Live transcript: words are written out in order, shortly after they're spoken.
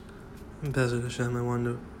Bezrat Hashem, I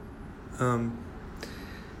wanted to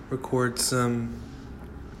record some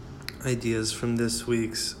ideas from this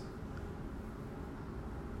week's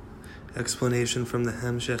explanation from the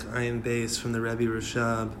Hemshech Ayin Beis from the Rebbe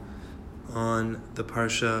Rashab on the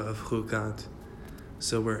Parsha of Chukat.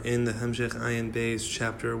 So we're in the Hemshech Ayin Beis,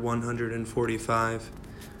 chapter 145,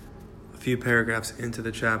 a few paragraphs into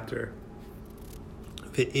the chapter.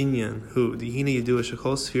 Ve'inyan hu dihina yidua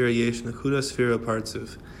shechol sfira yesh nakuda sfira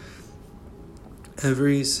partzuf.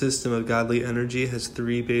 Every system of godly energy has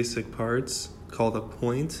three basic parts called a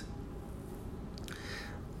point.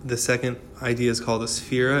 The second idea is called a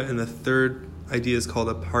sphera, and the third idea is called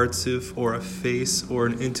a partzuf, or a face, or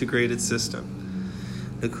an integrated system.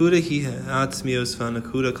 Nakuda hi ha'atzmios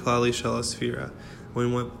v'nakuda klali shel sphera.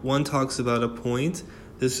 When one talks about a point,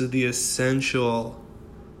 this is the essential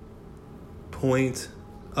point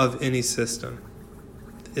of any system,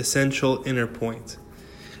 the essential inner point.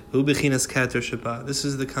 This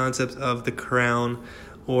is the concept of the crown,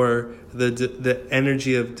 or the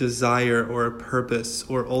energy of desire, or a purpose,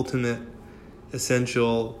 or ultimate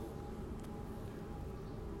essential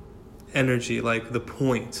energy, like the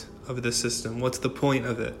point of the system. What's the point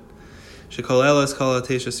of it?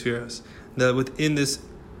 That within this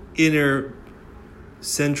inner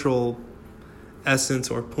central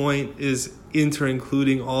essence or point is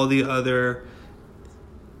including all the other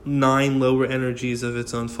 9 lower energies of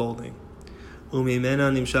its unfolding.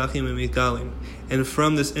 And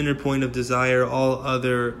from this inner point of desire, all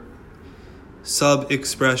other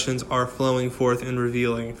sub-expressions are flowing forth and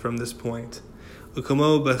revealing from this point. So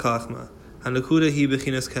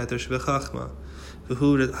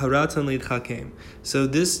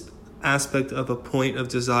this aspect of a point of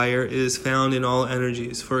desire is found in all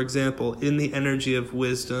energies. For example, in the energy of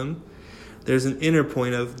wisdom, there's an inner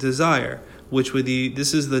point of desire, which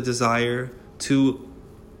this is the desire to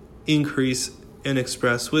increase and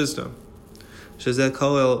express wisdom.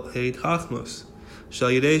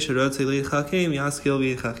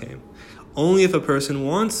 Only if a person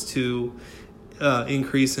wants to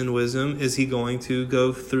increase in wisdom is he going to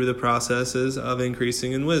go through the processes of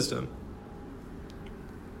increasing in wisdom.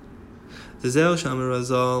 And from this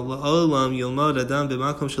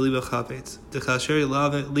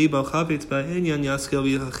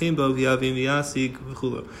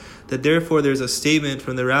that therefore there's a statement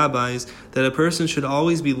from the rabbis that a person should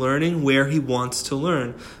always be learning where he wants to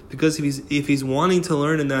learn. Because if he's wanting to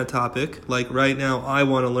learn in that topic, like right now I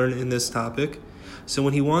want to learn in this topic, so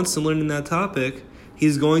when he wants to learn in that topic,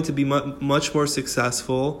 he's going to be much more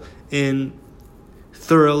successful in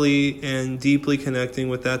thoroughly and deeply connecting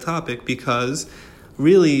with that topic, because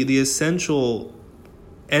really the essential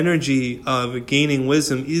energy of gaining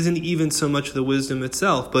wisdom isn't even so much the wisdom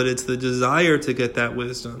itself, but it's the desire to get that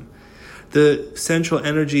wisdom. The central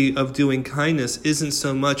energy of doing kindness isn't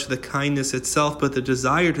so much the kindness itself, but the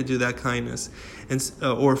desire to do that kindness,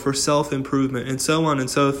 or for self-improvement, and so on and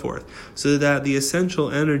so forth. So that the essential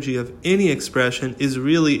energy of any expression is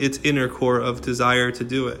really its inner core of desire to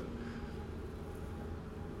do it.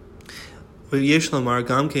 Right, but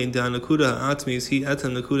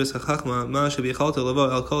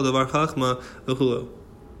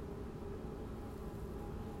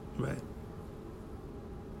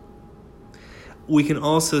we can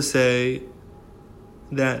also say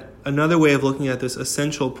that another way of looking at this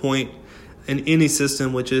essential point in any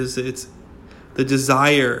system, which is it's the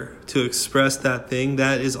desire to express that thing,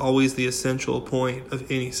 that is always the essential point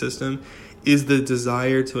of any system, is the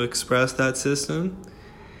desire to express that system.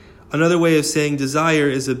 Another way of saying desire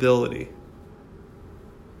is ability.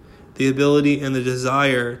 The ability and the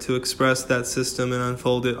desire to express that system and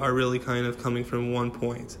unfold it are really kind of coming from one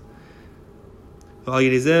point. Because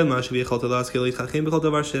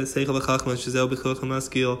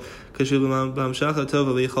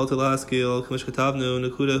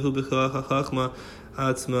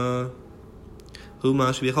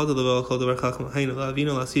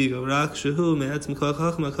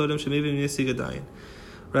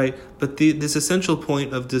this essential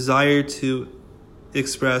point of desire to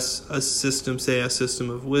express a system, say a system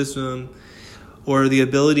of wisdom, or the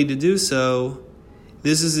ability to do so,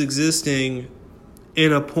 this is existing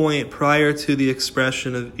in a point prior to the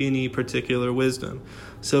expression of any particular wisdom.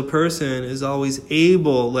 So a person is always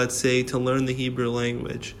able, let's say, to learn the Hebrew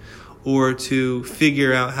language, or to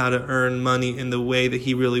figure out how to earn money in the way that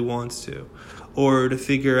he really wants to, or to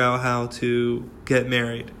figure out how to get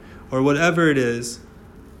married, or whatever it is.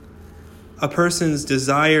 A person's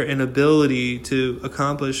desire and ability to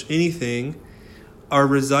accomplish anything are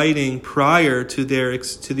residing prior to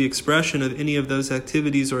the expression of any of those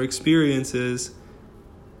activities or experiences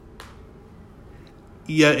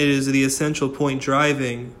yet it is the essential point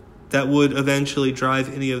driving that would eventually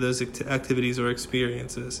drive any of those activities or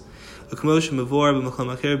experiences.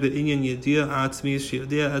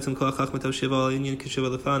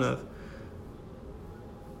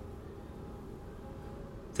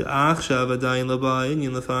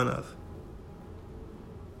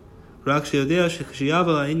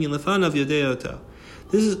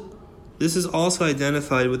 This is also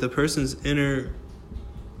identified with a person's inner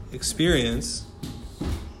experience.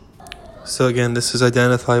 So again, this is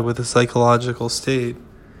identified with a psychological state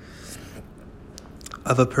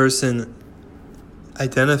of a person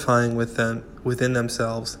identifying with them within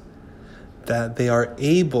themselves that they are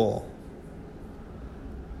able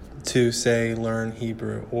to, say, learn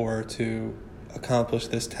Hebrew or to accomplish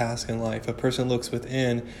this task in life. A person looks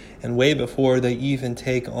within, and way before they even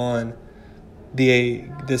take on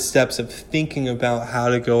the steps of thinking about how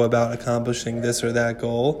to go about accomplishing this or that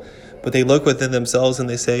goal, but they look within themselves and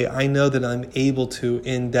they say, I know that I'm able to,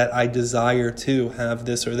 in that I desire to have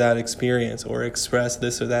this or that experience or express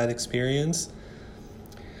this or that experience.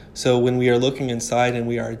 So when we are looking inside and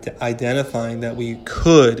we are identifying that we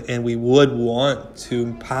could and we would want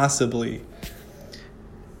to possibly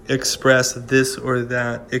express this or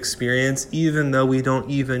that experience, even though we don't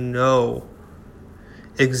even know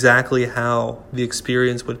exactly how the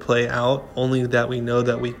experience would play out, only that we know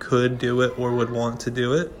that we could do it or would want to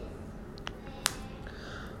do it.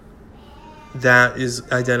 That is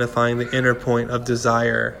identifying the inner point of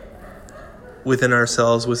desire within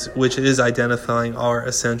ourselves, which is identifying our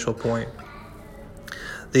essential point.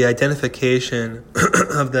 The identification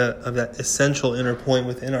of that essential inner point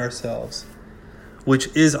within ourselves,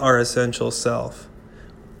 which is our essential self,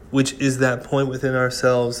 which is that point within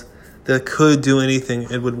ourselves that could do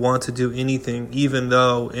anything and would want to do anything, even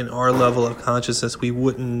though in our level of consciousness we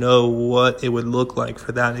wouldn't know what it would look like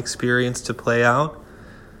for that experience to play out.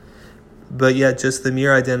 But yet just the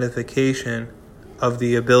mere identification of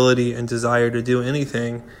the ability and desire to do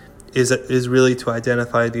anything is really to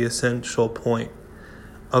identify the essential point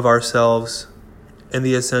of ourselves and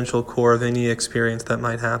the essential core of any experience that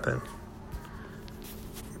might happen.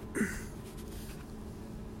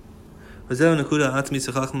 This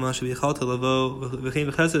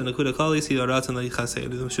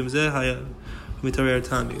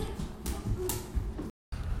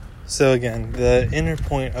So again, the inner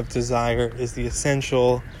point of desire is the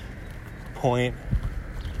essential point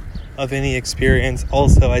of any experience,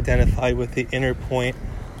 also identified with the inner point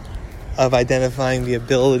of identifying the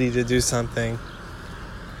ability to do something.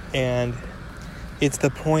 And it's the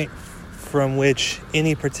point from which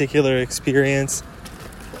any particular experience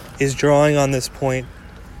is drawing on this point,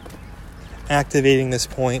 activating this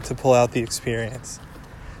point to pull out the experience.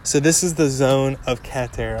 So this is the zone of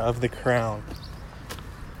Keter, of the crown.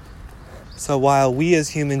 So while we as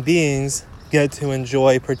human beings get to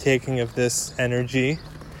enjoy partaking of this energy,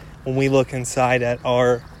 when we look inside at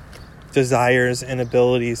our desires and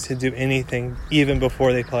abilities to do anything even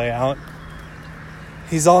before they play out,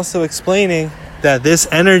 he's also explaining that this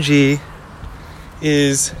energy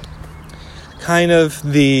is kind of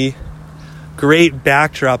the great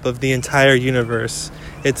backdrop of the entire universe.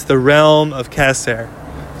 It's the realm of Keser,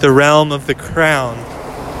 the realm of the crown,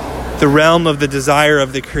 the realm of the desire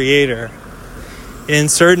of the Creator. In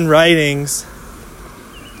certain writings,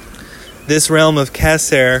 this realm of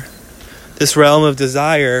Keser, this realm of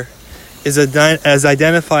desire, is as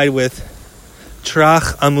identified with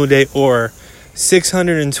Trach Amudei Or,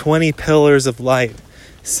 620 pillars of light,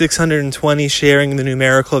 620 sharing the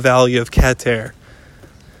numerical value of Keter,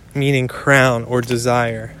 meaning crown or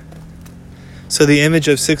desire. So the image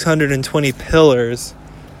of 620 pillars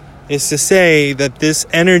is to say that this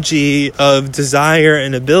energy of desire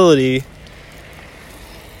and ability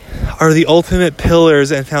are the ultimate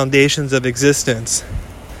pillars and foundations of existence.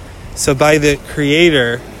 So by the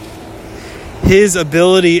Creator, His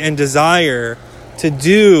ability and desire to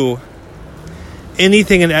do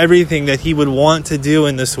anything and everything that He would want to do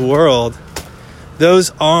in this world,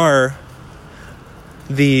 those are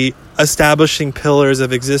the establishing pillars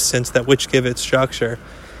of existence that which give it structure.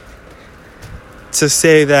 To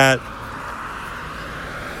say that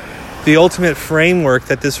the ultimate framework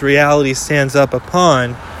that this reality stands up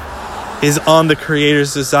upon is on the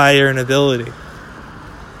Creator's desire and ability.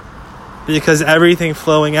 Because everything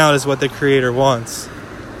flowing out is what the Creator wants.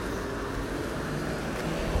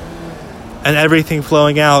 And everything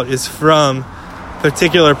flowing out is from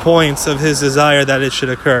particular points of His desire that it should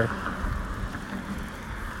occur.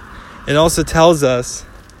 It also tells us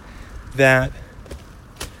that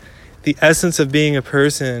the essence of being a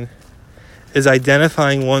person is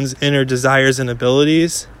identifying one's inner desires and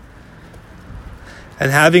abilities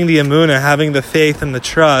And having the emunah, having the faith and the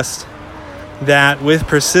trust that with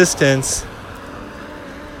persistence,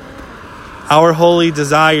 our holy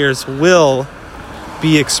desires will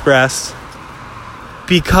be expressed,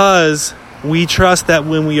 because we trust that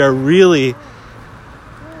when we are really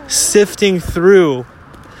sifting through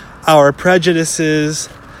our prejudices,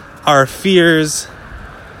 our fears,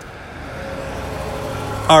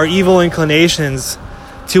 our evil inclinations,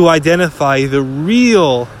 to identify the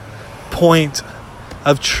real point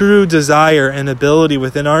of true desire and ability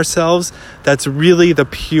within ourselves, that's really the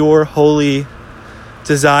pure, holy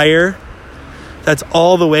desire, that's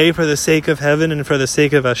all the way for the sake of heaven and for the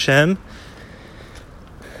sake of Hashem.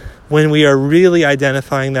 When we are really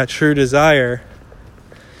identifying that true desire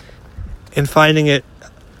and finding it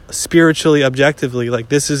spiritually, objectively, like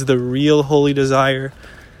this is the real holy desire,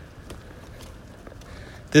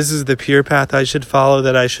 this is the pure path I should follow,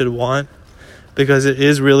 that I should want, because it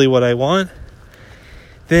is really what I want,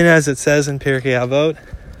 then as it says in Pirkei Avot,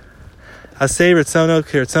 Aseh Ritzono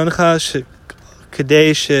K'Ritzoncha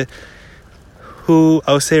K'dei Shehu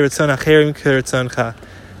Oseh Ritzon Acherim K'Ritzoncha.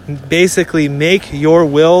 Basically, make your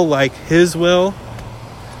will like His will,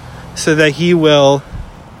 so that He will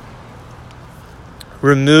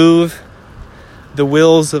remove the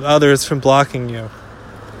wills of others from blocking you.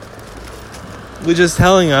 Which is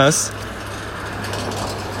telling us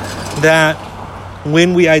that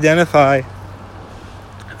when we identify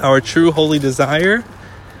our true holy desire,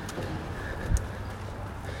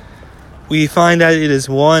 we find that it is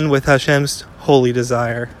one with Hashem's holy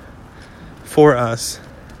desire for us.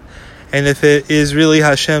 And if it is really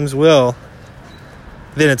Hashem's will,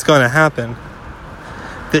 then it's going to happen.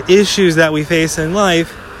 The issues that we face in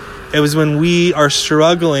life, it was when we are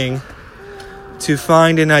struggling to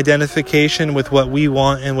find an identification with what we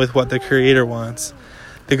want and with what the Creator wants.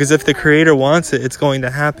 Because if the Creator wants it, it's going to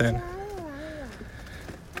happen.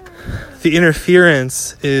 The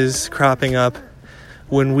interference is cropping up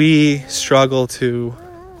when we struggle to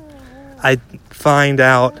find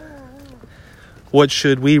out what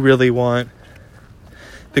should we really want.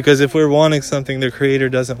 Because if we're wanting something the Creator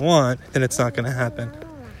doesn't want, then it's not going to happen.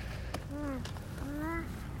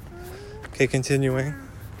 Okay, continuing.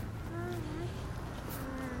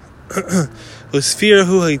 U'sfira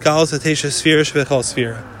hu ha'gal satesha sfira shebechal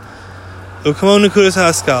sfira. U'kamo nekudas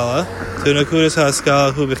ha'askala. To nekudas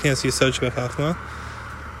ha'askala hu b'chinas yisod shebechachma.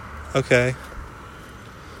 Okay.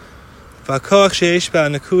 V'koach she'esh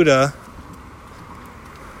ba'nekuda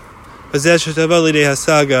v'zeh shetava lidei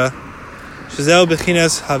hasaga shezeu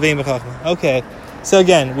b'chinas havei b'chachma. Okay. So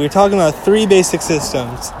again, we're talking about three basic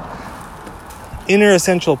systems. Inner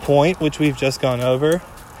essential point, which we've just gone over.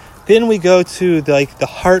 Then we go to the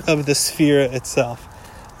heart of the sphere itself,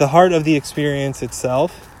 the heart of the experience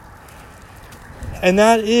itself. And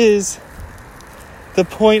that is the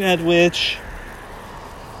point at which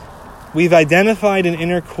we've identified an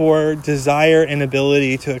inner core desire and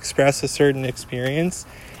ability to express a certain experience.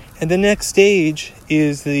 And the next stage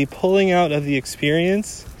is the pulling out of the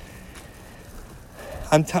experience.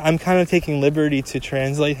 I'm kind of taking liberty to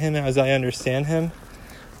translate him as I understand him.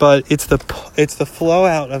 But it's the flow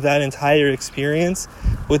out of that entire experience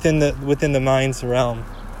within the mind's realm.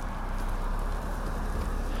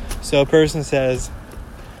 So a person says,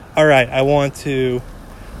 all right, I want to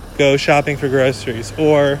go shopping for groceries,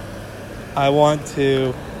 or I want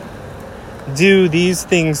to do these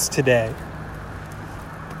things today.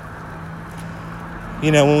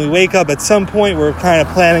 You know, when we wake up, at some point we're kind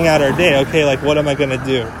of planning out our day. Okay, like what am I going to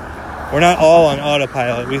do? We're not all on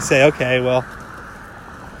autopilot. We say, okay, well,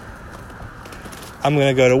 I'm going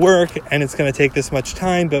to go to work and it's going to take this much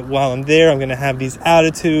time, but while I'm there, I'm going to have these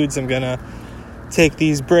attitudes. I'm going to take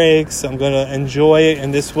these breaks. I'm going to enjoy it.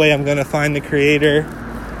 And this way, I'm going to find the Creator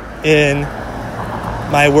in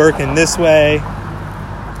my work in this way.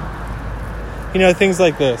 You know, things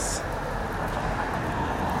like this.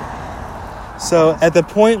 So at the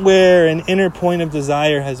point where an inner point of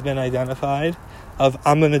desire has been identified, of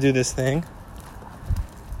I'm going to do this thing,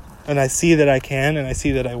 and I see that I can, and I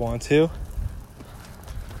see that I want to,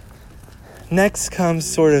 next comes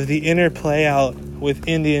sort of the inner play out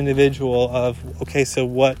within the individual of, okay, so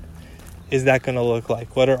what is that going to look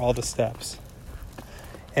like? What are all the steps?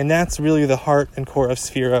 And that's really the heart and core of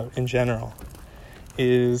Sphira in general,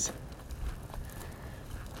 is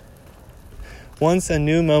once a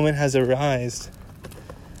new moment has arose,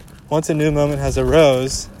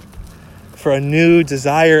 for a new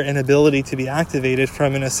desire and ability to be activated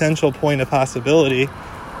from an essential point of possibility,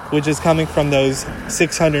 which is coming from those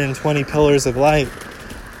 620 pillars of light,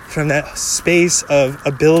 from that space of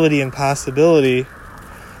ability and possibility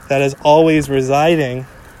that is always residing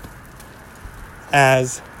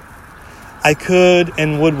as I could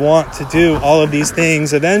and would want to do all of these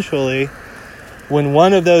things eventually. When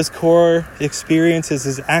one of those core experiences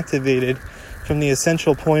is activated from the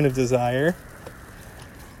essential point of desire,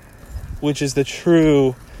 which is the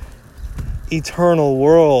true eternal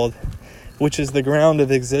world, which is the ground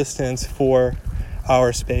of existence for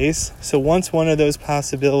our space. So once one of those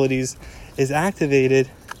possibilities is activated,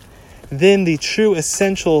 then the true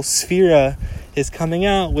essential sphera is coming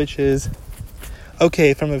out, which is,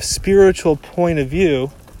 okay, from a spiritual point of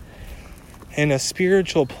view, in a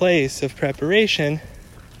spiritual place of preparation,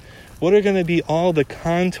 what are going to be all the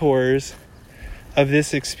contours of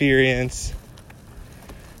this experience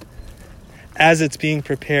as it's being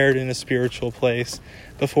prepared in a spiritual place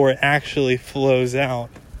before it actually flows out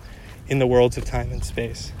in the worlds of time and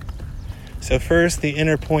space. So first, the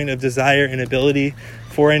inner point of desire and ability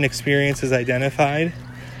for an experience is identified.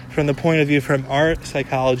 From the point of view from our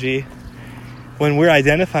psychology, when we're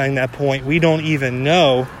identifying that point, we don't even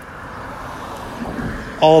know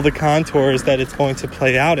all the contours that it's going to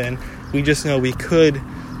play out in. We just know we could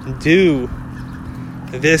do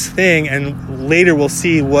this thing, and later we'll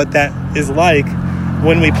see what that is like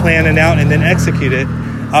when we plan it out and then execute it.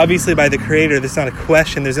 Obviously, by the Creator, there's not a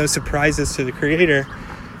question. There's no surprises to the Creator.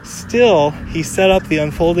 Still, He set up the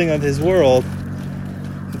unfolding of His world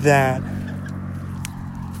that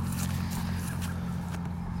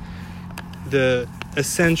the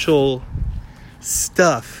essential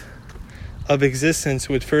stuff of existence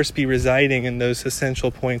would first be residing in those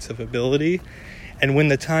essential points of ability. And when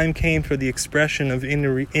the time came for the expression of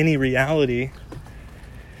any reality,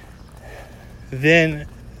 then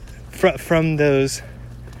from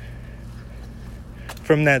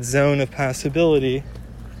that zone of possibility,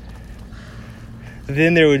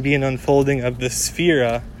 then there would be an unfolding of the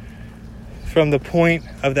sphera. From the point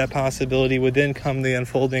of that possibility would then come the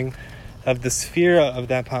unfolding of the sphera of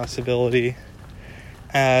that possibility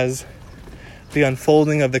as the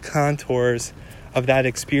unfolding of the contours of that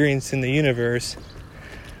experience in the universe,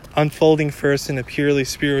 unfolding first in a purely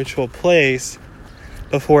spiritual place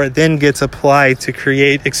before it then gets applied to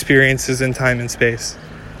create experiences in time and space.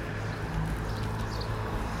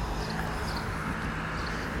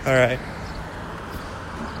 All right.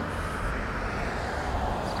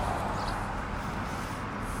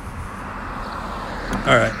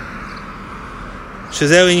 All right.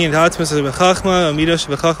 Shezeu inyan hatmos bechachma, umidos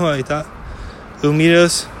bechachma ita,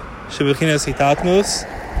 umidos shebechinas itatmos,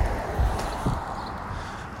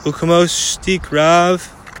 ukamos shtik rav,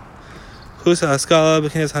 husa haskala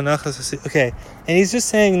bechinas hanachas. Okay, and he's just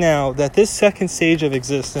saying now that this second stage of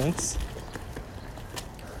existence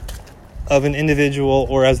of an individual,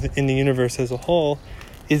 or as in the universe as a whole,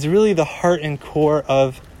 is really the heart and core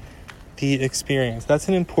of the experience. That's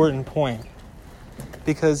an important point.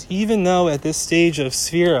 Because even though at this stage of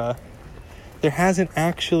sphera, there hasn't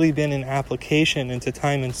actually been an application into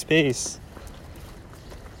time and space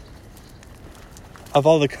of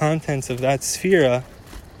all the contents of that sphera,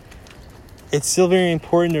 it's still very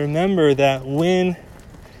important to remember that when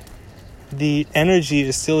the energy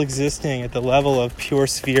is still existing at the level of pure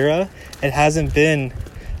sphera, it hasn't been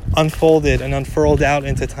unfolded and unfurled out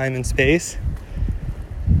into time and space.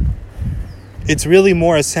 It's really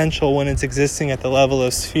more essential when it's existing at the level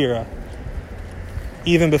of sphera,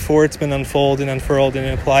 even before it's been unfolded and unfurled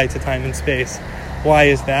and applied to time and space. Why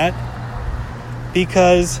is that?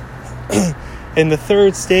 Because in the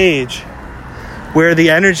third stage, where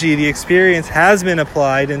the energy, the experience has been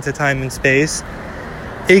applied into time and space,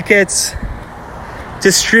 it gets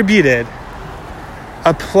distributed,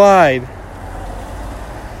 applied,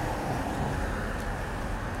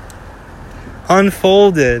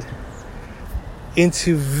 unfolded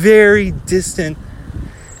into very distant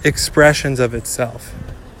expressions of itself,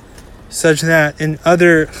 such that in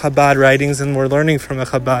other Chabad writings, and we're learning from a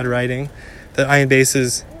Chabad writing, the Ayin Beis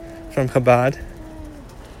is from Chabad.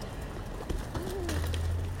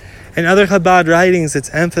 In other Chabad writings, it's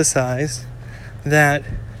emphasized that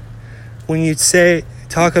when you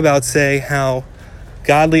talk about how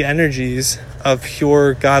godly energies of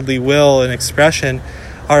pure godly will and expression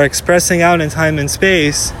are expressing out in time and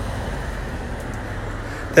space,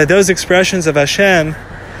 that those expressions of Hashem,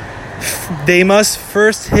 they must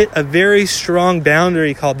first hit a very strong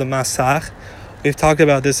boundary called the Masach. We've talked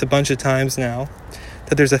about this a bunch of times now,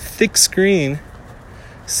 that there's a thick screen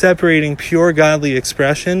separating pure godly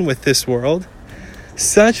expression with this world,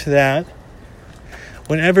 such that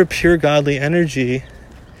whenever pure godly energy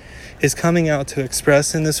is coming out to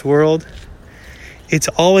express in this world, it's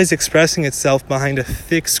always expressing itself behind a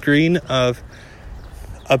thick screen of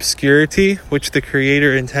obscurity, which the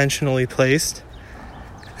Creator intentionally placed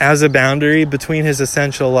as a boundary between his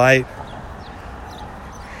essential light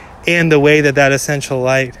and the way that essential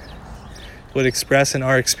light would express in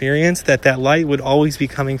our experience, that light would always be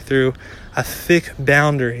coming through a thick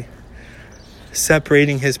boundary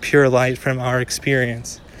separating his pure light from our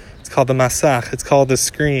experience. It's called the masach. It's called the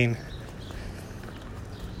screen.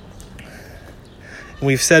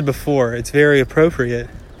 We've said before, it's very appropriate,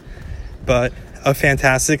 but a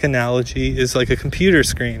fantastic analogy is like a computer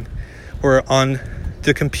screen, where on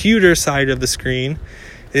the computer side of the screen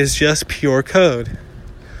is just pure code,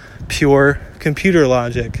 pure computer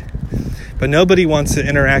logic. But nobody wants to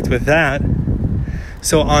interact with that.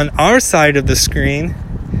 So on our side of the screen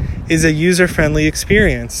is a user-friendly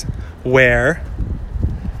experience where,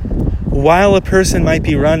 while a person might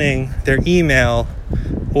be running their email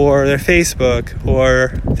or their Facebook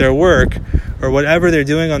or their work or whatever they're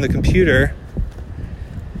doing on the computer,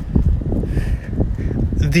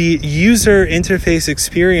 the user interface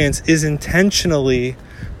experience is intentionally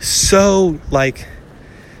so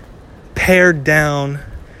pared down,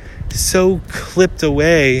 so clipped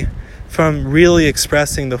away from really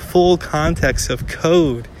expressing the full context of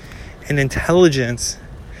code and intelligence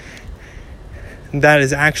that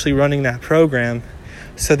is actually running that program,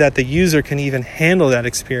 so that the user can even handle that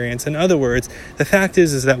experience. In other words, the fact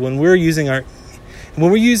is that when we're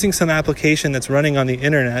using some application that's running on the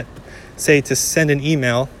internet, say to send an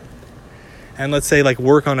email, and let's say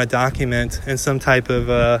work on a document in some type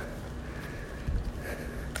of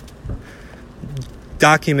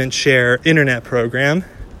document share internet program.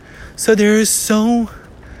 So there is so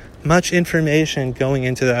much information going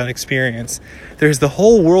into that experience. There's the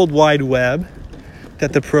whole World Wide Web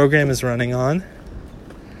that the program is running on.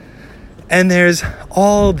 And there's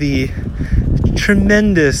all the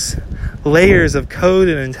tremendous layers of code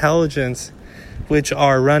and intelligence which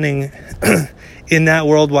are running in that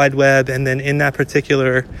World Wide Web and then in that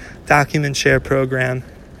particular document share program.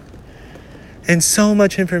 And so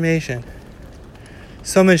much information,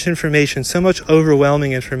 so much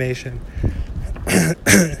overwhelming information.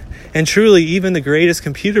 And truly, even the greatest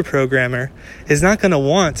computer programmer is not going to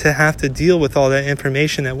want to have to deal with all that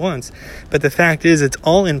information at once. But the fact is, it's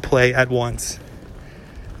all in play at once.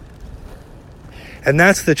 And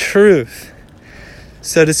that's the truth,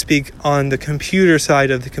 so to speak, on the computer side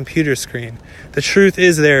of the computer screen. The truth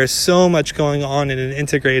is there is so much going on in an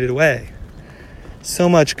integrated way. So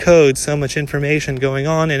much code, so much information going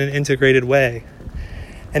on in an integrated way.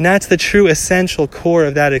 And that's the true essential core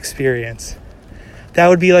of that experience. That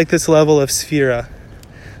would be like this level of sphera,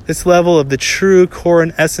 this level of the true core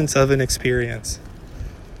and essence of an experience.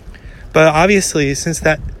 But obviously, since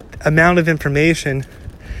that amount of information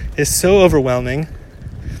is so overwhelming,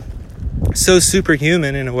 so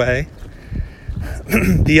superhuman in a way,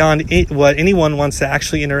 beyond what anyone wants to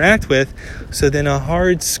actually interact with, so then a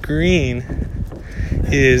hard screen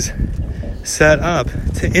is set up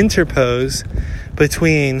to interpose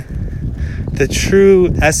between the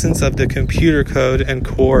true essence of the computer code and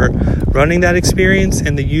core running that experience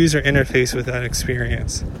and the user interface with that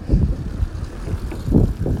experience.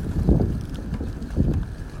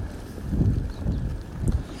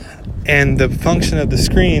 And the function of the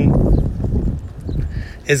screen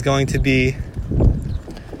is going to be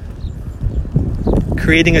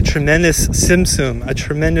creating a tremendous simsum, a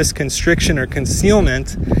tremendous constriction or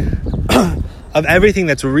concealment of everything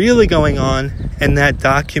that's really going on in that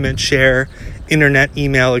document share internet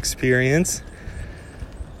email experience,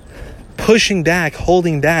 pushing back,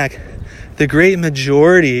 holding back the great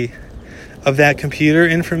majority of that computer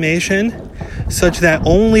information, such that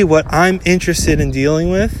only what I'm interested in dealing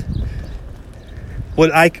with, what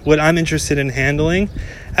I'm interested in handling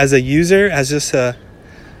as a user, as just a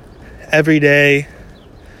everyday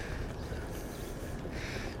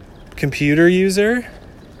computer user.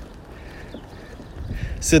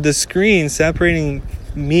 So the screen separating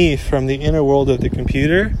me from the inner world of the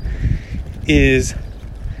computer is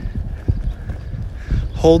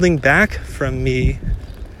holding back from me,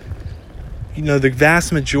 the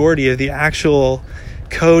vast majority of the actual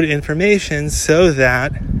code information, so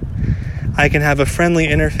that I can have a friendly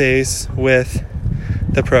interface with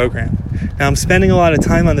the program. Now, I'm spending a lot of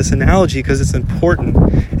time on this analogy because it's important.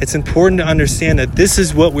 It's important to understand that this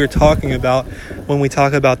is what we're talking about when we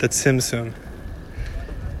talk about the tzimtzum.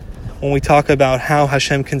 When we talk about how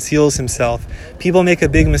Hashem conceals himself, people make a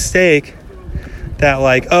big mistake that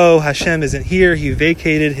Hashem isn't here. He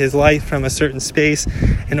vacated his life from a certain space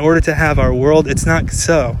in order to have our world. It's not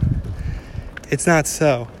so. It's not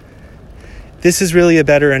so. This is really a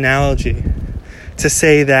better analogy to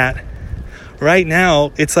say that right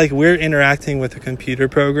now it's like we're interacting with a computer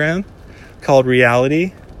program called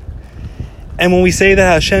reality. And when we say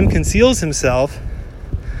that Hashem conceals himself,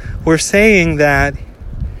 we're saying that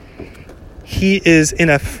he is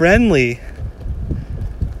in a friendly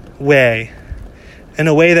way, in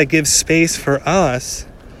a way that gives space for us,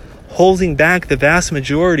 holding back the vast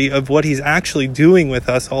majority of what he's actually doing with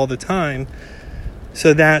us all the time,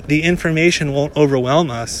 so that the information won't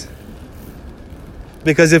overwhelm us.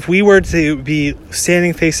 Because if we were to be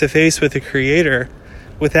standing face to face with the Creator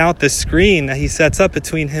without the screen that he sets up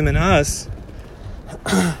between him and us,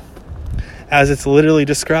 as it's literally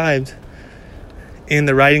described in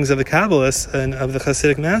the writings of the Kabbalists and of the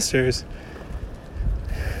Hasidic masters,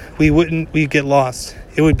 we'd get lost.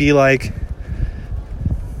 It would be like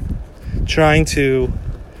trying to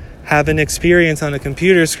have an experience on a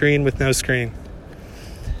computer screen with no screen.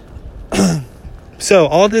 So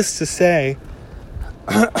all this to say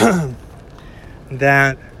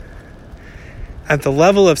that at the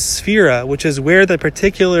level of Sphira, which is where the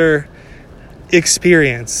particular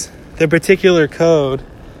experience, the particular code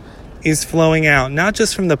is flowing out, not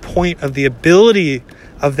just from the point of the ability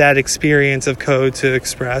of that experience of code to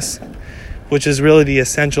express, which is really the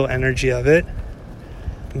essential energy of it,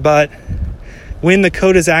 but when the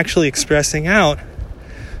code is actually expressing out.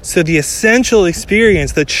 So the essential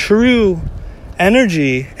experience, the true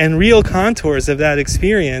energy and real contours of that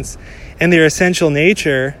experience and their essential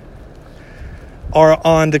nature are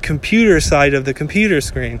on the computer side of the computer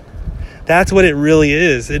screen. That's what it really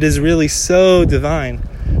is. It is really so divine,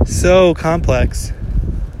 so complex.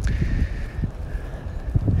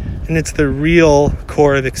 And it's the real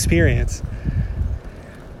core of experience.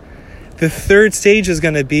 The third stage is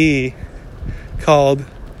going to be called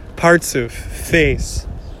Partsuf, face.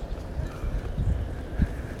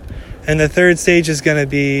 And the third stage is going to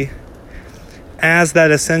be as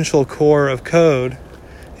that essential core of code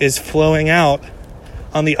is flowing out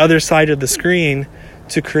on the other side of the screen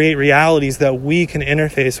to create realities that we can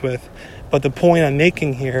interface with. But the point I'm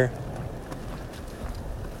making here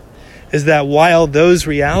is that while those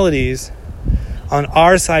realities on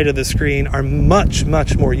our side of the screen are much,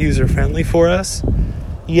 much more user-friendly for us,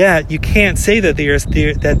 yet you can't say that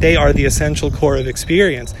they are the essential core of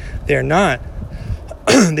experience. They're not.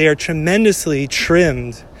 They are tremendously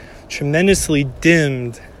trimmed, tremendously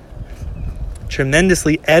dimmed,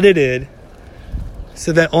 tremendously edited,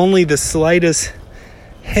 so that only the slightest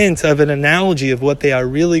hint of an analogy of what they are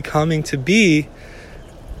really coming to be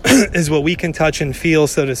is what we can touch and feel,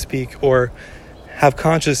 so to speak, or have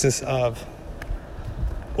consciousness of,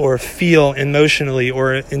 or feel emotionally,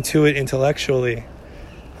 or intuit intellectually.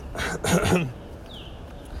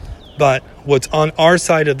 But what's on our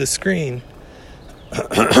side of the screen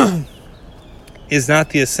is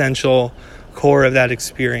not the essential core of that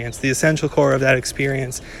experience. The essential core of that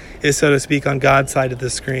experience is, so to speak, on God's side of the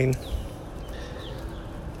screen.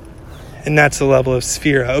 And that's the level of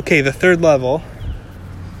Sphira. Okay, the third level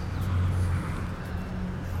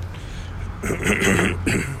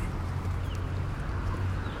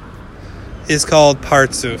is called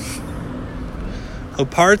Partsuf.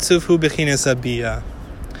 Partsuf hu bechinas abiyah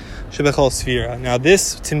shebechol Sphira. Now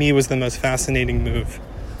this, to me, was the most fascinating move.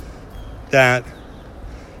 That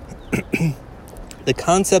the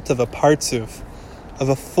concept of a Partsuf, of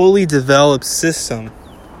a fully developed system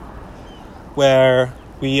where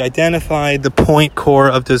we identified the point core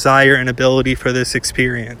of desire and ability for this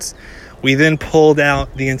experience. We then pulled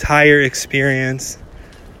out the entire experience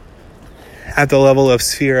at the level of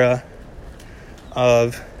Sphira,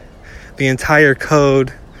 of the entire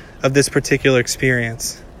code of this particular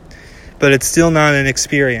experience. But it's still not an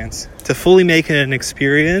experience. To fully make it an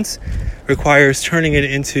experience requires turning it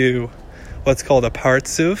into what's called a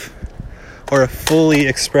Partsuf, or a fully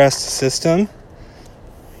expressed system.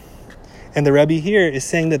 And the Rebbe here is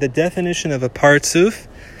saying that the definition of a Partsuf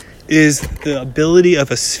is the ability of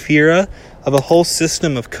a Sphira, of a whole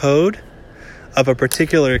system of code, of a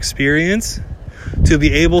particular experience, to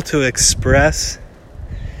be able to express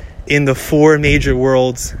in the four major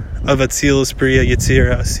worlds of Atzilus, Bria,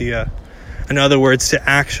 Yetzira, Asiya. In other words, to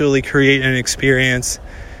actually create an experience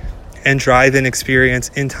and drive an experience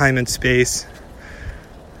in time and space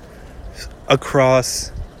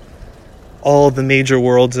across all the major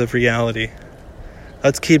worlds of reality.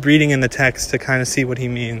 Let's keep reading in the text to kind of see what he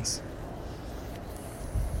means.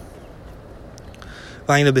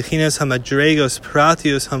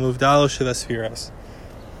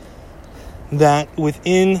 That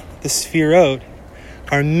within the Sphirot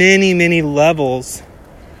are many, many levels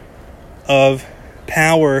of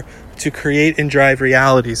power to create and drive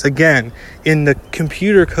realities. Again, in the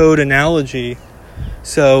computer code analogy,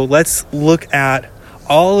 so let's look at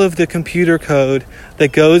all of the computer code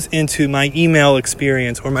that goes into my email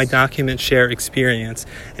experience or my document share experience.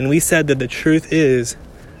 And we said that the truth is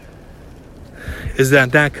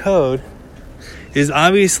that code is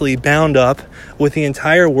obviously bound up with the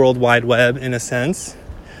entire World Wide Web in a sense.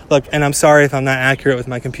 Look, and I'm sorry if I'm not accurate with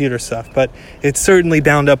my computer stuff, but it's certainly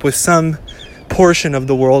bound up with some portion of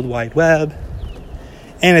the World Wide Web.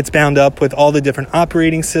 And it's bound up with all the different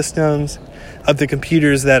operating systems of the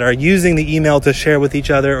computers that are using the email to share with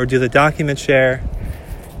each other or do the document share.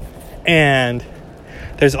 And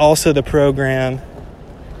there's also the program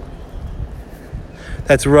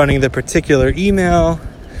that's running the particular email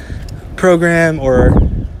program or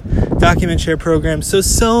document share program.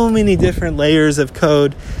 So many different layers of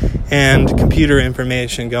code and computer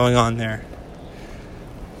information going on there.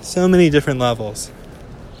 So many different levels.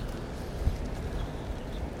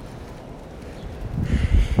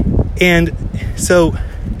 And so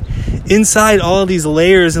inside all of these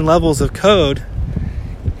layers and levels of code,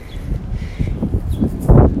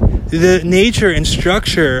 the nature and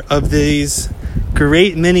structure of these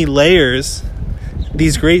great many layers,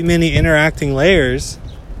 these great many interacting layers,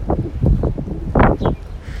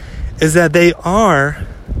 is that they are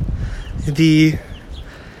the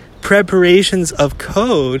preparations of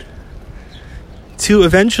code to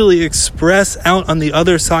eventually express out on the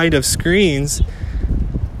other side of screens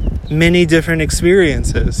many different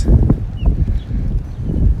experiences.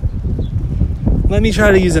 Let me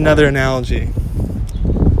try to use another analogy.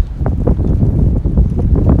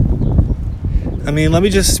 Let me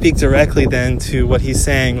just speak directly then to what he's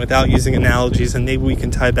saying without using analogies, and maybe we can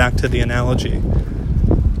tie back to the analogy.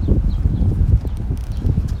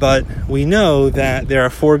 But we know that there are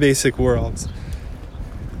 4 basic worlds.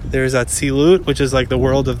 There's Atzilut, which is like the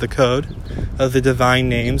world of the code, of the divine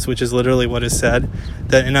names, which is literally what is said,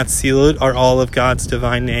 that in Atzilut are all of God's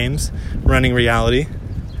divine names running reality.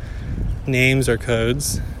 Names are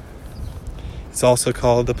codes. It's also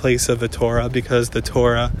called the place of the Torah because the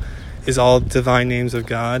Torah is all divine names of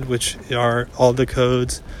God, which are all the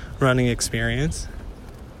codes running experience.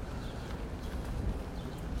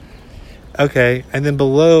 Okay, and then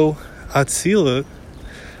below Atzilut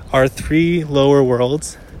are 3 lower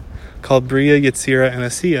worlds called Bria, Yetzira, and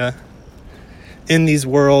Asiya. In these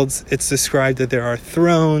worlds, it's described that there are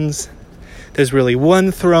thrones. There's really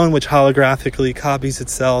one throne which holographically copies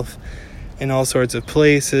itself in all sorts of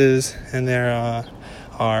places, and there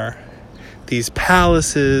are these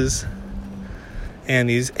palaces and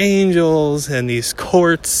these angels and these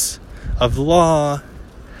courts of law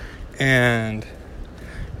and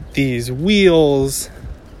these wheels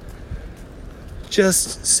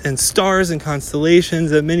and stars and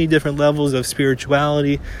constellations at many different levels of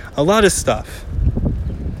spirituality, a lot of stuff.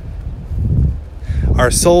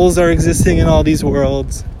 Our souls are existing in all these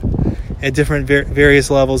worlds at different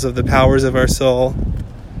various levels of the powers of our soul.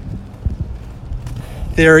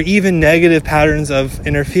 There are even negative patterns of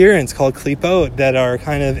interference called klipot that are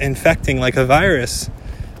kind of infecting like a virus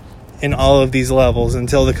in all of these levels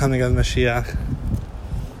until the coming of Mashiach.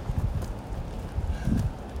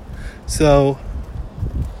 So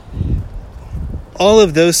all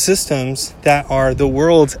of those systems that are the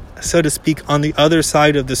worlds, so to speak, on the other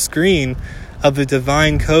side of the screen of the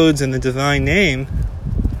divine codes and the divine name,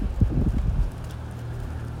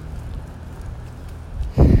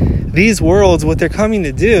 these worlds, what they're coming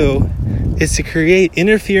to do is to create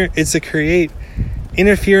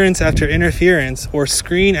interference after interference, or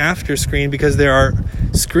screen after screen, because there are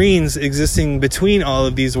screens existing between all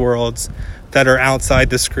of these worlds that are outside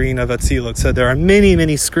the screen of Atzilut. So there are many,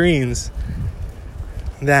 many screens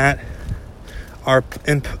that are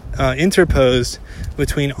interposed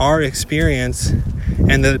between our experience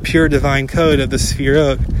and the pure divine code of the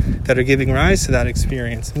Sefirot that are giving rise to that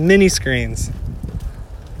experience. Many screens.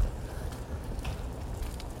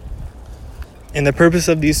 And the purpose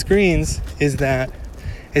of these screens is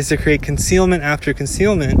to create concealment after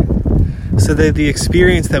concealment, so that the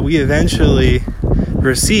experience that we eventually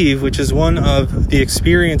receive, which is one of the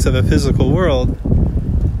experience of a physical world,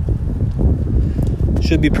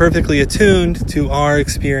 should be perfectly attuned to our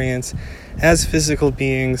experience as physical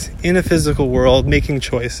beings in a physical world making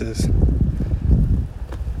choices.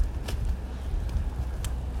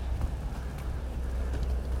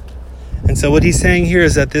 And so what he's saying here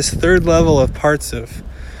is that this third level of Partsuf,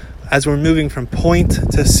 as we're moving from point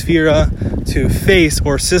to Sphira to face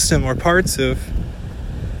or system or Partsuf,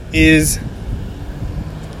 is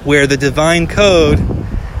where the divine code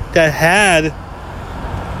that had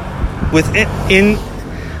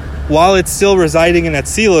while it's still residing in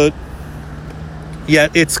Atzilut,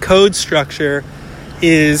 yet its code structure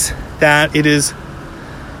is that it is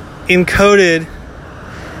encoded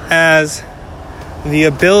as the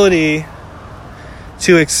ability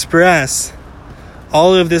to express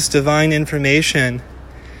all of this divine information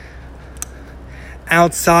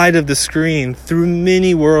outside of the screen through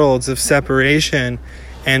many worlds of separation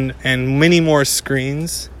and many more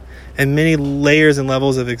screens and many layers and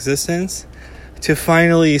levels of existence to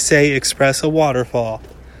finally, say, express a waterfall,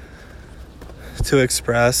 to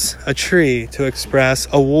express a tree, to express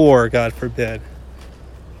a war, God forbid.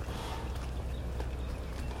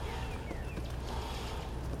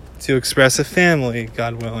 To express a family,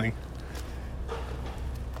 God willing.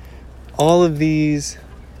 All of these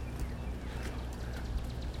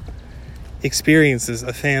experiences,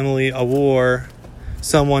 a family, a war,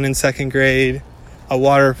 someone in second grade, a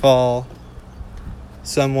waterfall,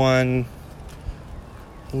 someone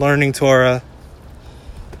learning Torah.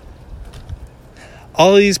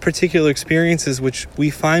 All of these particular experiences which we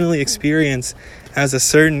finally experience as a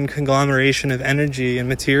certain conglomeration of energy and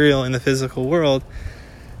material in the physical world,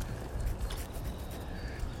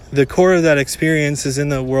 the core of that experience is in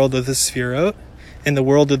the world of the Sefirot, in the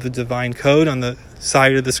world of the divine code on the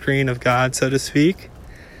side of the screen of God, so to speak.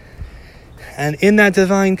 And in that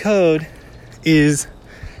divine code is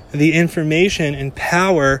the information and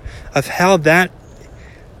power of how that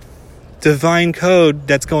divine code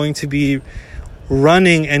that's going to be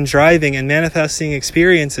running and driving and manifesting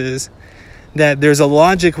experiences, that there's a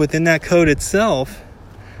logic within that code itself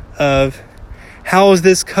of how is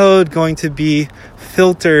this code going to be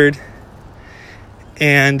filtered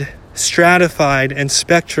and stratified and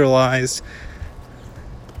spectralized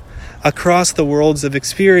across the worlds of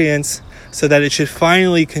experience so that it should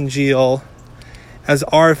finally congeal as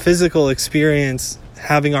our physical experience,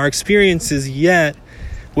 having our experiences yet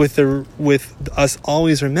with us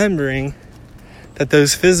always remembering that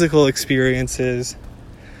those physical experiences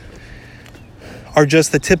are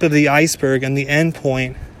just the tip of the iceberg and the end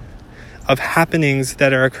point of happenings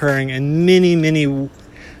that are occurring in many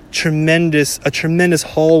tremendous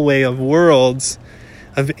hallway of worlds,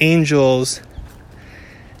 of angels,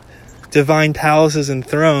 divine palaces and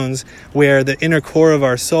thrones, where the inner core of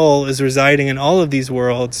our soul is residing in all of these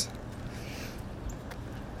worlds.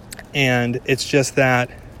 And it's just that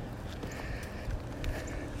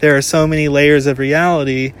there are so many layers of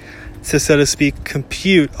reality to, so to speak,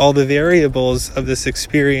 compute all the variables of this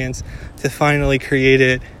experience to finally create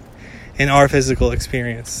it in our physical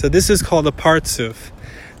experience. So this is called a partsuf.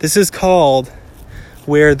 This is called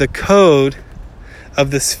where the code of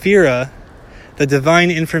the sphera, the divine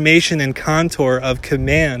information and contour of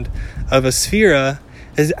command of a sphera,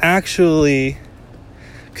 is actually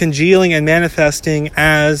congealing and manifesting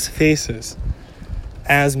as faces.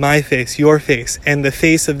 As my face, your face, and the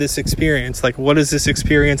face of this experience. Like, what does this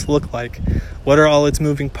experience look like? What are all its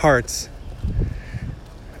moving parts?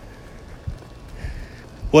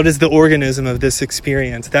 What is the organism of this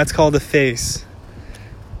experience? That's called a face.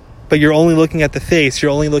 But you're only looking at the face.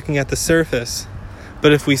 You're only looking at the surface.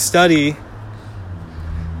 But if we study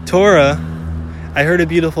Torah, I heard a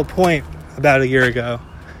beautiful point about a year ago.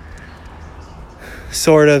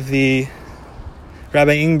 Sort of the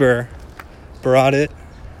Rabbi Ingber brought it.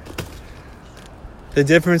 The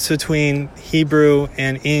difference between Hebrew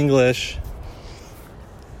and English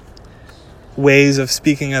ways of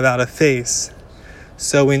speaking about a face.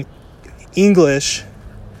 So in English,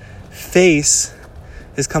 face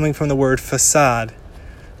is coming from the word facade,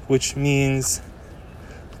 which means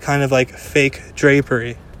kind of like fake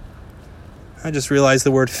drapery. I just realized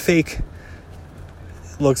the word fake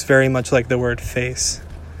looks very much like the word face.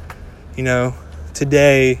 You know,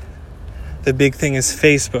 today the big thing is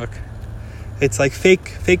Facebook. It's like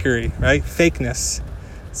fakery, right? Fakeness.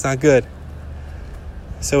 It's not good.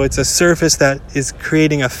 So it's a surface that is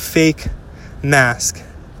creating a fake mask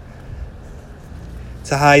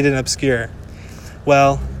to hide and obscure.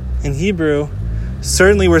 Well, in Hebrew,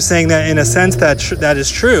 certainly we're saying that in a sense that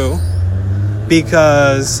is true,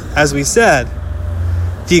 because, as we said,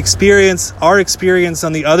 our experience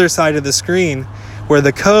on the other side of the screen, where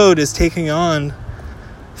the code is taking on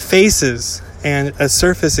faces and a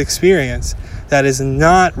surface experience that is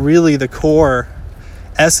not really the core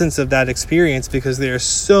essence of that experience, because there's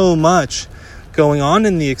so much going on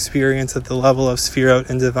in the experience at the level of Sefirot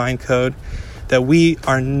and divine code that we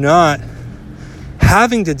are not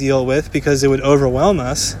having to deal with because it would overwhelm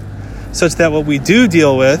us, such that what we do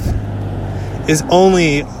deal with is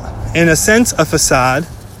only, in a sense, a facade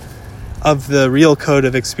of the real code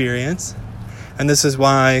of experience. And this is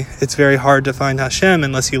why it's very hard to find Hashem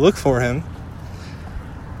unless you look for him.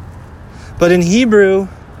 But in Hebrew,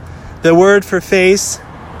 the word for face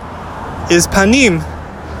is panim,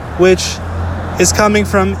 which is coming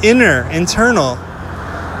from internal.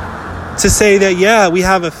 to say that, yeah, we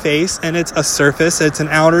have a face and it's a surface, it's an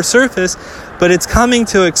outer surface, but it's coming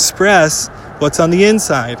to express what's on the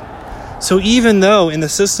inside. So even though in the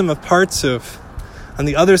system of Partsuf, on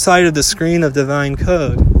the other side of the screen of divine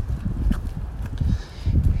code,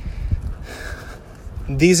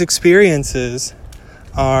 these experiences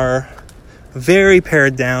are very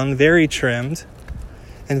pared down, very trimmed,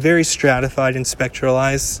 and very stratified and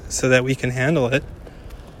spectralized so that we can handle it,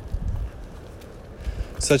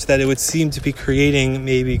 such that it would seem to be creating,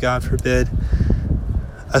 maybe, God forbid,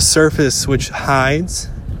 a surface which hides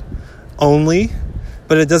only,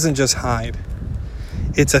 but it doesn't just hide.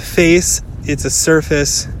 It's a face, it's a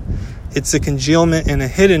surface, it's a congealment and a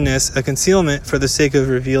hiddenness, a concealment for the sake of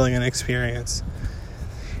revealing an experience.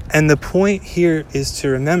 And the point here is to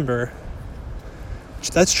remember,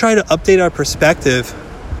 let's try to update our perspective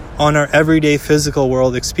on our everyday physical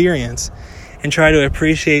world experience and try to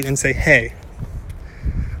appreciate and say, hey,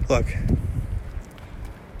 look,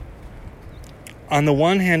 on the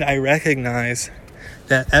one hand, I recognize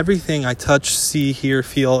that everything I touch, see, hear,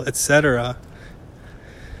 feel, etc.,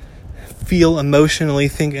 feel emotionally,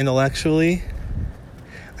 think intellectually,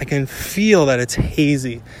 I can feel that it's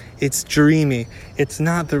hazy, it's dreamy, it's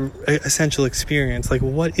not the essential experience. Like,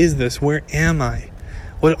 what is this? Where am I?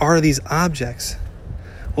 What are these objects?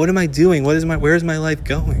 What am I doing? Where is my life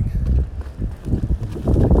going?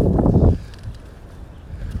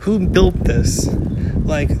 Who built this?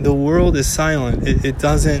 Like, the world is silent. It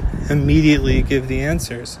doesn't immediately give the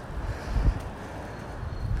answers.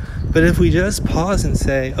 But if we just pause and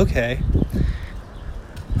say, okay,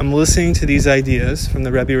 I'm listening to these ideas from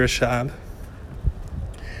the Rebbe Rashab,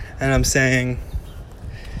 and I'm saying,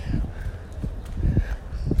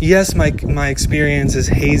 yes, my experience is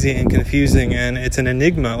hazy and confusing, and it's an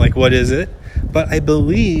enigma, like, what is it? But I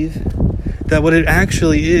believe that what it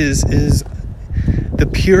actually is the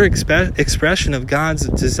pure expression of God's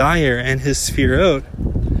desire and His sefirot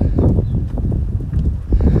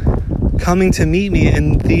coming to meet me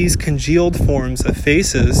in these congealed forms of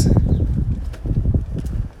faces.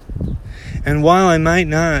 And while I might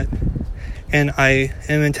not, and I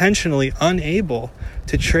am intentionally unable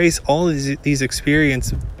to trace all of these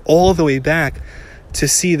experiences all the way back to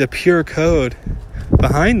see the pure code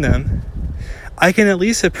behind them, I can at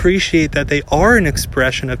least appreciate that they are an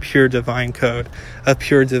expression of pure divine code, of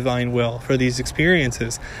pure divine will for these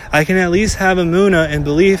experiences. I can at least have emunah and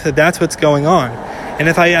belief that that's what's going on. And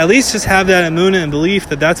if I at least just have that emunah and belief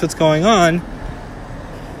that that's what's going on,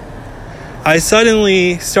 I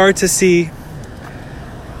suddenly start to see,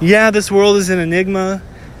 yeah, this world is an enigma.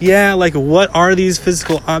 Yeah, like, what are these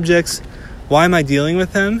physical objects? Why am I dealing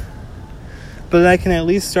with them? But I can at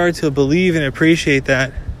least start to believe and appreciate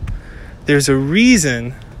that there's a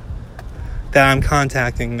reason that I'm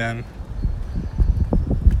contacting them.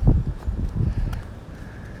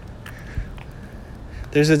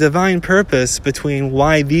 There's a divine purpose between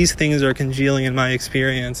why these things are congealing in my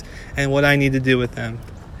experience and what I need to do with them.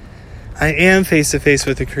 I am face to face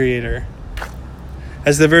with the Creator.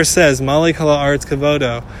 As the verse says, Male kol haaretz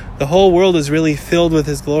kavodo, the whole world is really filled with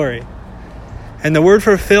His glory. And the word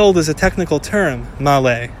for filled is a technical term,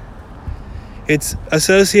 male. It's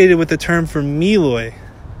associated with the term for miloi,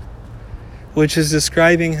 which is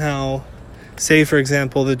describing how, say, for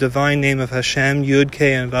example, the divine name of Hashem, Yud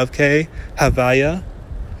K and Vav K, Havaya.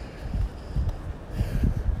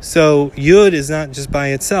 So Yud is not just by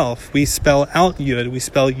itself. We spell out Yud. We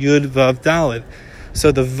spell Yud Vav Daled.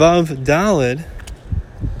 So the Vav Daled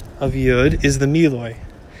of Yud is the miloi.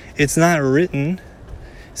 It's not written,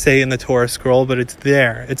 say, in the Torah scroll, but it's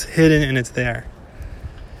there. It's hidden and it's there.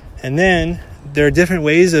 And then there are different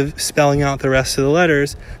ways of spelling out the rest of the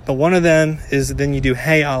letters, but one of them is then you do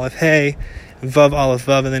Hey Aleph Hey, Vav Aleph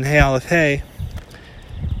Vav, and then Hey Aleph Hey.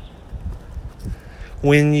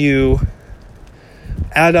 When you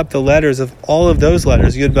add up the letters of all of those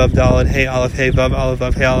letters, Yud Vav Daled, Hey Aleph Hey, Vav Aleph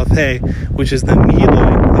Vav, Hey Aleph Hey, which is the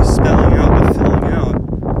miloi, the spelling out, the filling out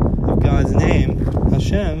of God's name,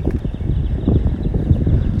 Hashem.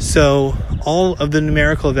 So all of the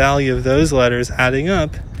numerical value of those letters adding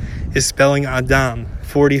up is spelling Adam,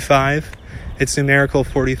 45. It's numerical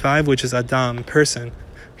 45, which is Adam, person,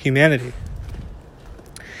 humanity.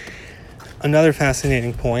 Another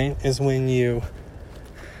fascinating point is when you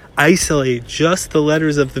isolate just the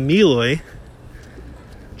letters of the miloi,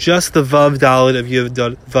 just the Vav Daled of Yud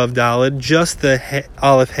Vav Daled, just the He,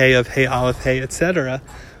 Aleph Hey of Hey Aleph Hey, etc.,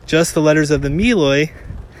 just the letters of the miloi,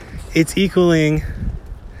 it's equaling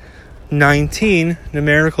 19,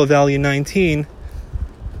 numerical value 19,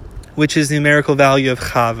 which is the numerical value of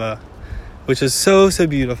Chava, which is so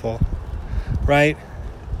beautiful, right?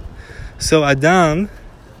 So Adam,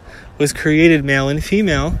 was created male and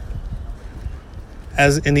female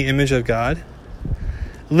as in the image of God,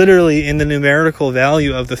 literally in the numerical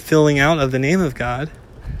value of the filling out of the name of God.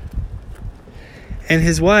 And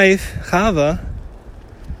his wife, Chava,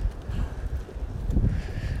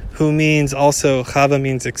 who means also, Chava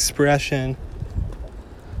means expression,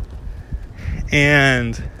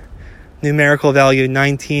 and numerical value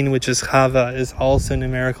 19, which is Chava, is also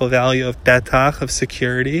numerical value of betach, of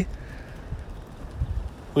security,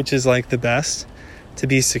 which is like the best, to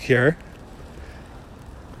be secure.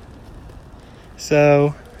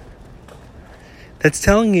 So that's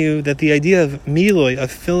telling you that the idea of miloi, of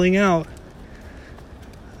filling out,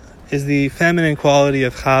 is the feminine quality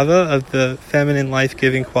of Chava, of the feminine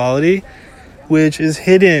life-giving quality, which is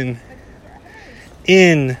hidden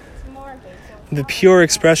in the pure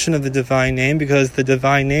expression of the divine name, because the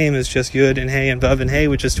divine name is just Yud and Hey and Vav and Hey,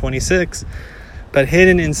 which is 26. But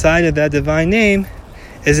hidden inside of that divine name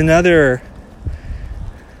is another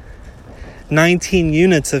 19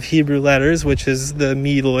 units of Hebrew letters, which is the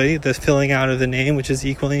miloi, the filling out of the name, which is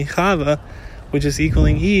equaling Chava, which is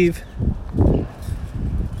equaling Eve,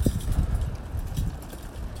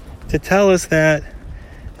 to tell us that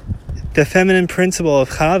the feminine principle of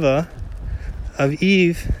Chava, of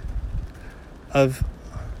Eve, of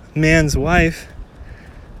man's wife,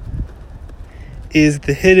 is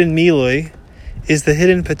the hidden miloi, is the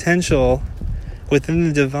hidden potential within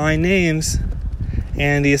the divine names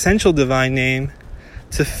and the essential divine name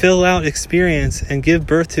to fill out experience and give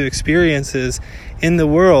birth to experiences in the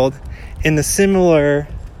world, in the similar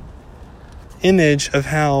image of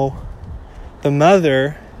how the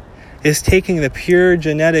mother is taking the pure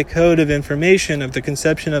genetic code of information of the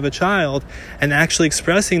conception of a child and actually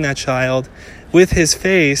expressing that child with his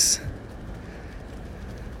face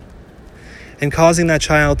and causing that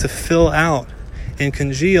child to fill out and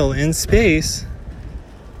congeal in space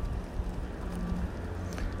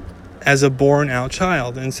as a born-out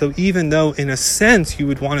child. And so even though, in a sense, you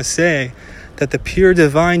would want to say that the pure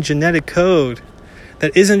divine genetic code,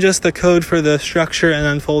 that isn't just the code for the structure and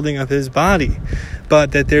unfolding of his body,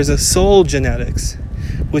 but that there's a soul genetics,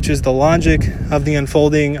 which is the logic of the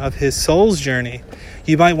unfolding of his soul's journey,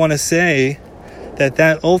 you might want to say that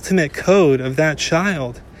that ultimate code of that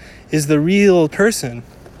child is the real person,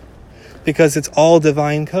 because it's all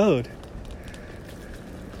divine code.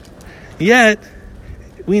 Yet,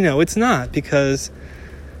 we know it's not, because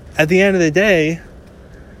at the end of the day,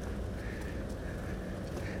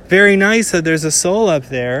 very nice that there's a soul up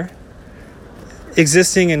there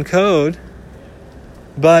existing in code,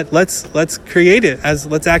 but let's create it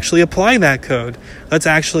let's actually apply that code. Let's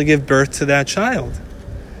actually give birth to that child.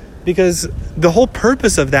 Because the whole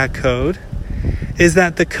purpose of that code is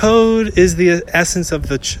that the code is the essence of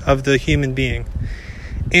the human being.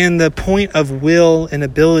 And the point of will and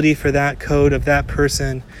ability for that code of that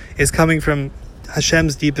person is coming from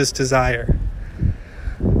Hashem's deepest desire.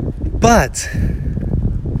 But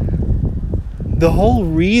the whole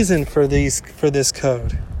reason for this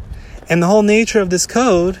code and the whole nature of this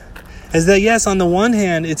code is that, yes, on the one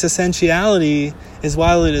hand, its essentiality is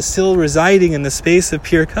while it is still residing in the space of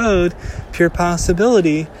pure code, pure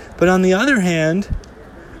possibility, but on the other hand,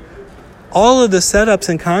 all of the setups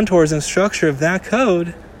and contours and structure of that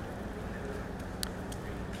code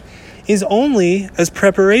is only as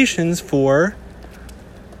preparations for,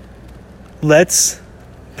 let's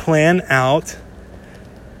plan out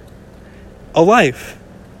a life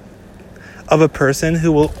of a person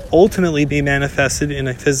who will ultimately be manifested in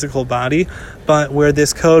a physical body, but where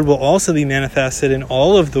this code will also be manifested in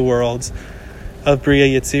all of the worlds of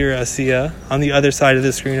Bria, Yetzirah, Asiya, on the other side of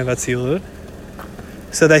the screen of Atzilut,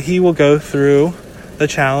 so that he will go through the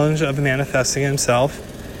challenge of manifesting himself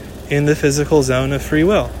in the physical zone of free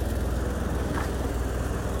will.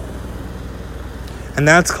 And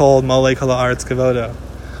that's called Malei Kol Haaretz Kavodo.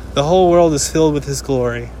 The whole world is filled with his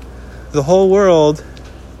glory. The whole world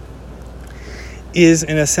is,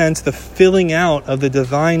 in a sense, the filling out of the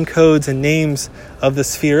divine codes and names of the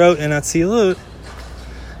Sfirot and Atzilut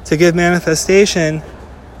to give manifestation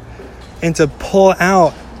and to pull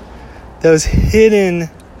out those hidden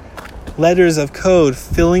letters of code,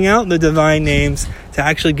 filling out the divine names to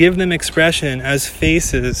actually give them expression as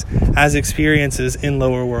faces, as experiences in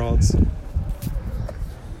lower worlds.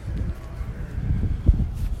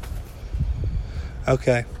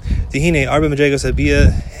 Okay. Dihine arba madregos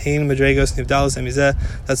abia hein madregos nivdalos emizeh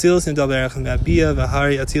tatzilus nivdal berachem abia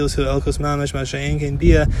v'hari atzilus hu elkos mamash masha'en kein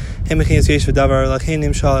bia hem mechinas yesh v'davar lachein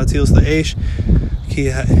nimshal atzilus la'esh ki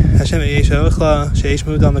Hashem eish ha'ochla she'esh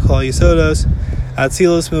muvdal mekol yisodos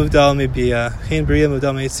atzilus muvdal mibia chein bria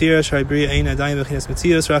muvdal me'itzira shari bria ein adayim mechinas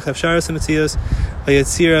metzios rachav sharas metzios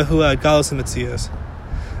Vayetzira hu ad galus hametzios.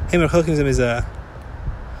 Hemer chokim zemizeh.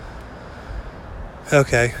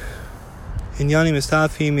 Okay. Inyanim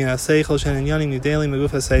mistafim min haseichel shen inyanim nidelim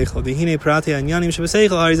meguf haseichel. Dihine prati inyanim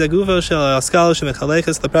shebaseichel hari zagufo shel askal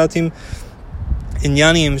shemechaleches lepratim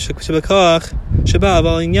inyanim shebekoach sheba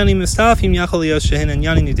aval inyanim mistafim yachol liyos shehen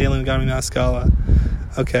inyanim nidelim garim askala.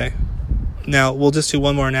 Okay. Now we'll just do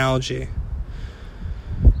one more analogy.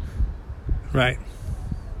 Right.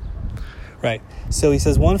 So he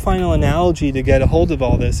says one final analogy to get a hold of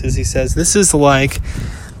all this is he says this is like,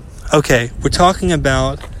 okay, we're talking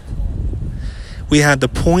about we had the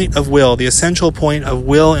point of will, the essential point of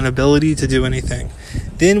will and ability to do anything.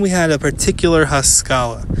 Then we had a particular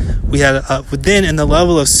haskala. We had within in the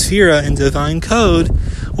level of sphira and divine code,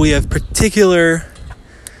 we have particular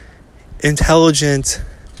intelligent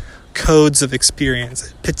codes of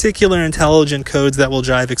experience, particular intelligent codes that will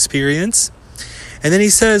drive experience. And then he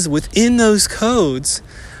says within those codes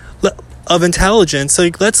of intelligence, so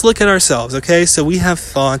let's look at ourselves, okay? So we have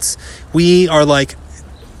thoughts. We are like,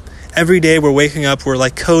 every day we're waking up, we're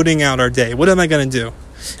like coding out our day. What am I going to do?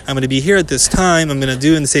 I'm going to be here at this time. I'm going to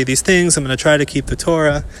do and say these things. I'm going to try to keep the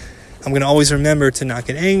Torah. I'm going to always remember to not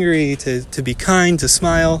get angry, to be kind, to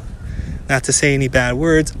smile, not to say any bad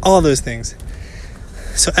words, all those things.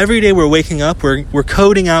 So every day we're waking up, we're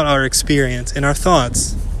coding out our experience and our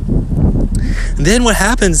thoughts. And then what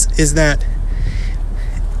happens is that,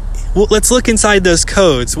 well, let's look inside those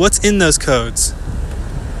codes. What's in those codes?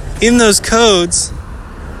 In those codes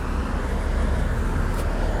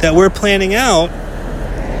that we're planning out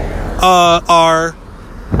are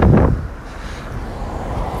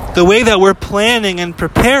the way that we're planning and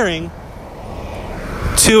preparing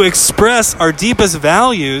to express our deepest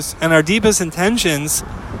values and our deepest intentions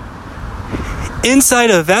inside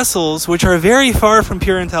of vessels which are very far from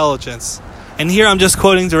pure intelligence. And here I'm just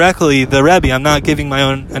quoting directly the Rebbe. I'm not giving my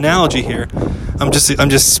own analogy here. I'm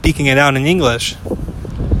just speaking it out in English.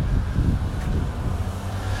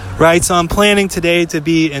 Right? So I'm planning today to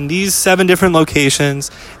be in these 7 different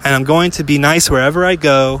locations, and I'm going to be nice wherever I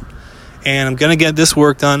go, and I'm going to get this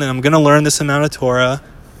work done, and I'm going to learn this amount of Torah.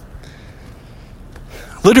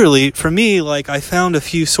 Literally, for me, like, I found a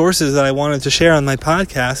few sources that I wanted to share on my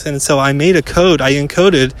podcast, and so I made a code. I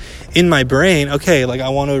encoded in my brain, okay, like, I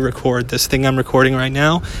want to record this thing I'm recording right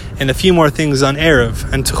now, and a few more things on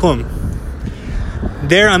Erev and Tchum.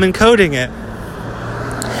 There, I'm encoding it.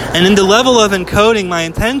 And in the level of encoding my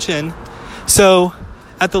intention, so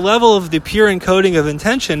at the level of the pure encoding of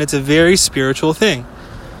intention, it's a very spiritual thing.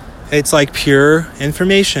 It's like pure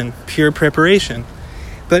information, pure preparation.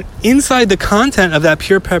 But inside the content of that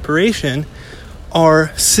pure preparation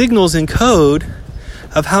are signals in code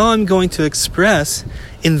of how I'm going to express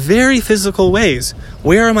in very physical ways.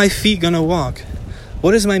 Where are my feet going to walk?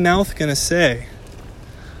 What is my mouth going to say?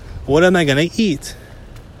 What am I going to eat?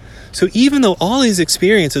 So even though all these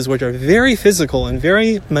experiences, which are very physical and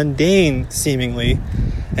very mundane seemingly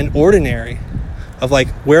and ordinary, of like,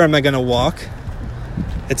 where am I going to walk,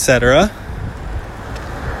 etc.,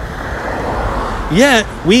 yet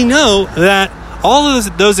we know that all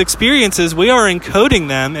of those experiences, we are encoding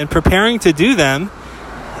them and preparing to do them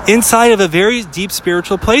inside of a very deep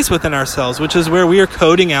spiritual place within ourselves, which is where we are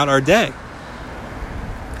coding out our day.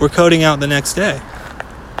 We're coding out the next day.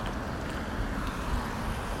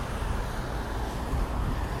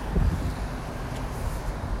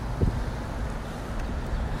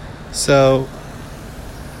 So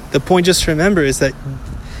the point just to remember is that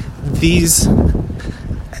these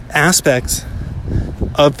aspects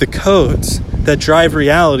of the codes that drive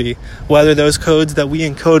reality, whether those codes that we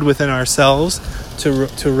encode within ourselves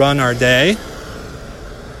to run our day,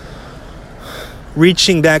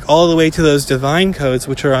 reaching back all the way to those divine codes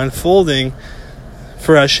which are unfolding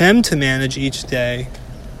for Hashem to manage each day,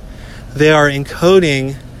 they are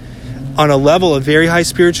encoding on a level of very high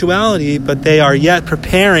spirituality, but they are yet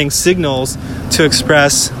preparing signals to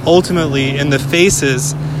express ultimately in the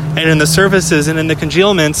faces and in the surfaces and in the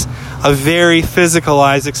congealments a very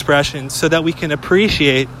physicalized expression, so that we can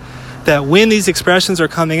appreciate that when these expressions are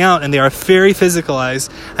coming out and they are very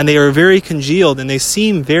physicalized and they are very congealed and they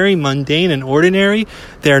seem very mundane and ordinary,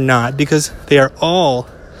 they're not, because they are all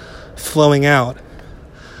flowing out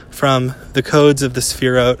from the codes of the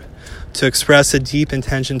Sefirot to express a deep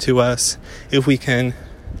intention to us if we can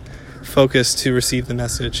focus to receive the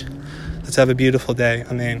message. Let's have a beautiful day.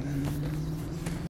 Amen.